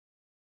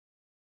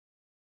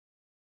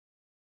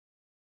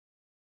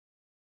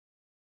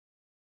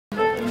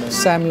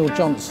Samuel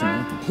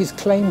Johnson. His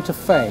claim to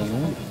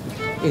fame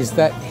is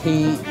that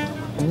he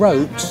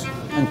wrote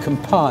and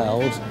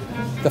compiled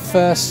the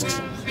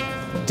first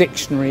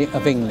dictionary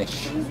of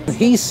English.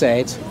 He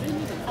said,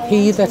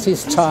 "He that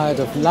is tired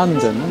of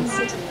London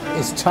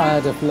is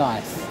tired of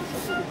life."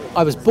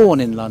 I was born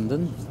in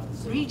London,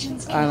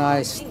 and I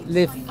was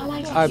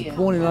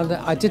born in London.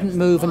 I didn't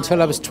move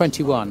until I was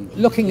 21.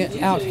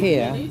 Looking out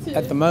here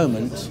at the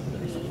moment,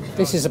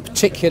 this is a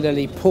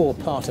particularly poor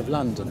part of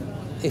London,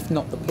 if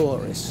not the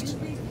poorest,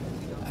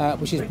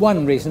 which is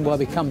one reason why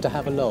we come to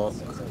have a look.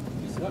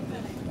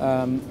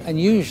 And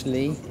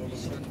usually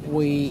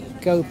we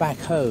go back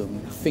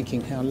home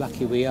thinking how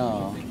lucky we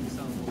are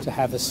to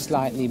have a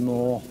slightly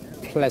more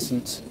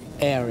pleasant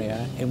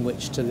area in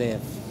which to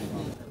live.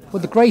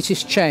 Well, the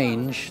greatest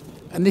change,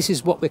 and this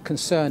is what we're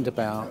concerned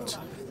about,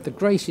 the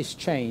greatest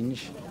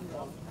change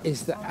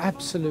is the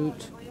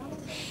absolute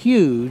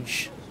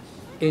huge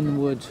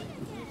inward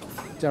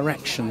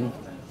direction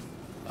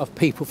of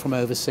people from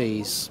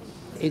overseas.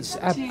 It's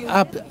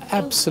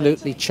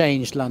absolutely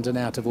changed London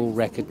out of all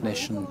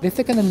recognition. If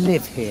they're going to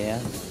live here,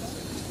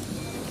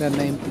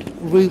 then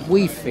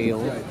we feel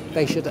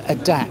they should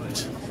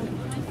adapt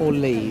or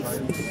leave.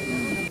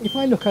 If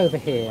I look over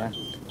here,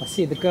 I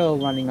see the girl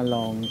running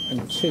along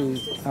and two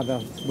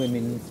other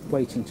women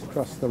waiting to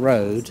cross the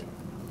road,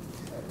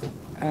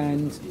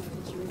 and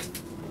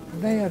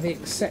they are the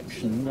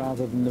exception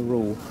rather than the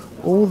rule.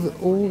 All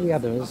the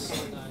others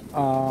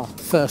are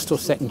first or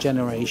second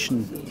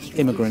generation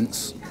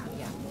immigrants.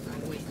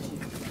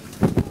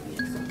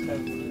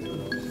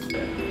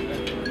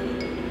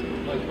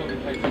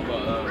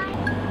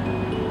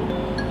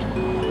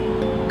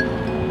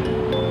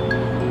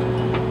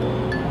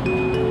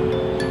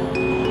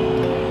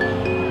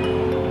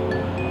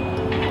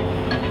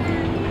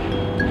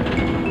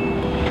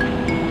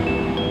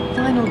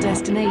 Final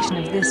destination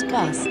of this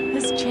bus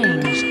has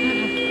changed.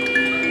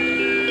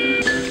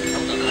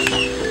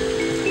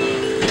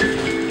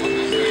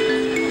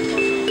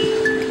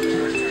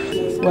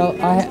 Well,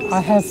 I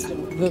have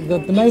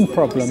the main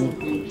problem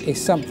is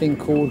something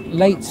called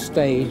late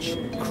stage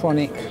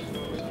chronic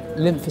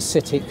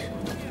lymphocytic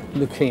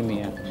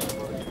leukemia.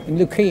 And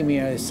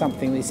leukemia is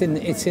something that's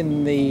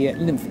in the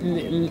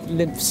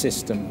lymph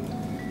system.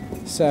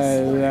 So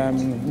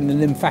in the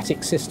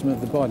lymphatic system of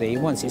the body,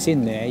 once it's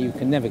in there, you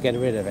can never get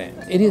rid of it.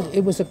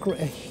 It was a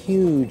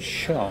huge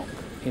shock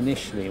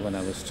initially when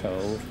I was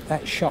told.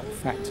 That shock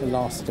factor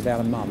lasted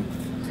about a month.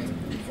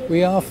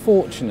 We are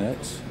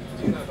fortunate.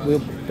 We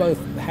both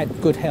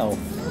had good health,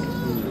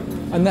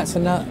 and that's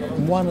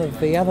one of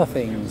the other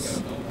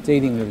things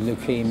dealing with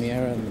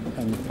leukemia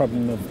and the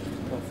problem of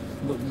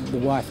the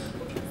wife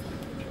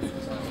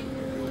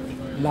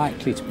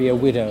likely to be a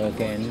widow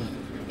again,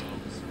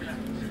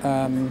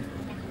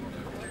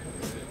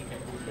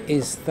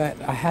 is that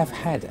I have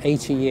had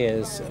 80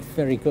 years of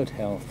very good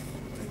health,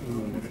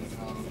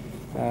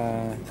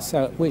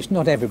 which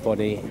not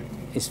everybody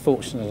is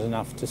fortunate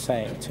enough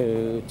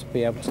to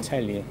be able to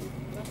tell you.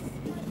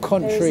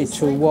 Contrary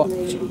to what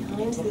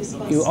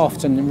you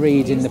often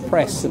read in the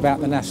press about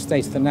the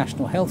state of the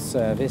National Health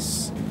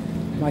Service,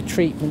 my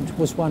treatment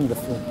was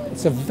wonderful.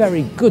 It's a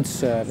very good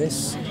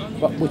service,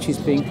 but which is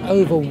being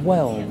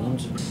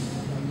overwhelmed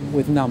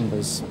with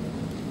numbers.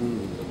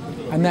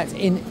 And that's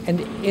in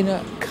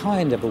a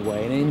kind of a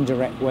way, in an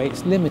indirect way,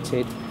 it's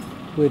limited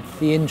with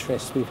the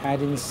interest we've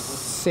had in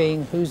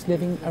seeing who's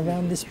living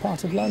around this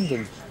part of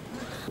London.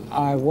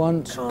 I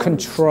want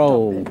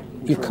control.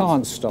 You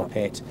can't stop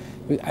it,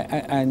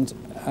 and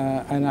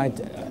I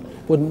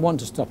wouldn't want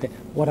to stop it.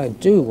 What I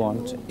do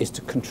want is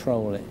to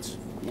control it,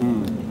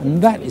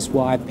 and that is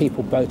why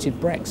people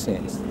voted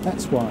Brexit.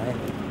 That's why.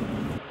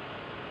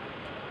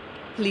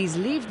 Please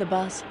leave the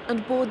bus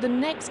and board the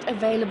next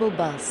available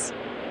bus.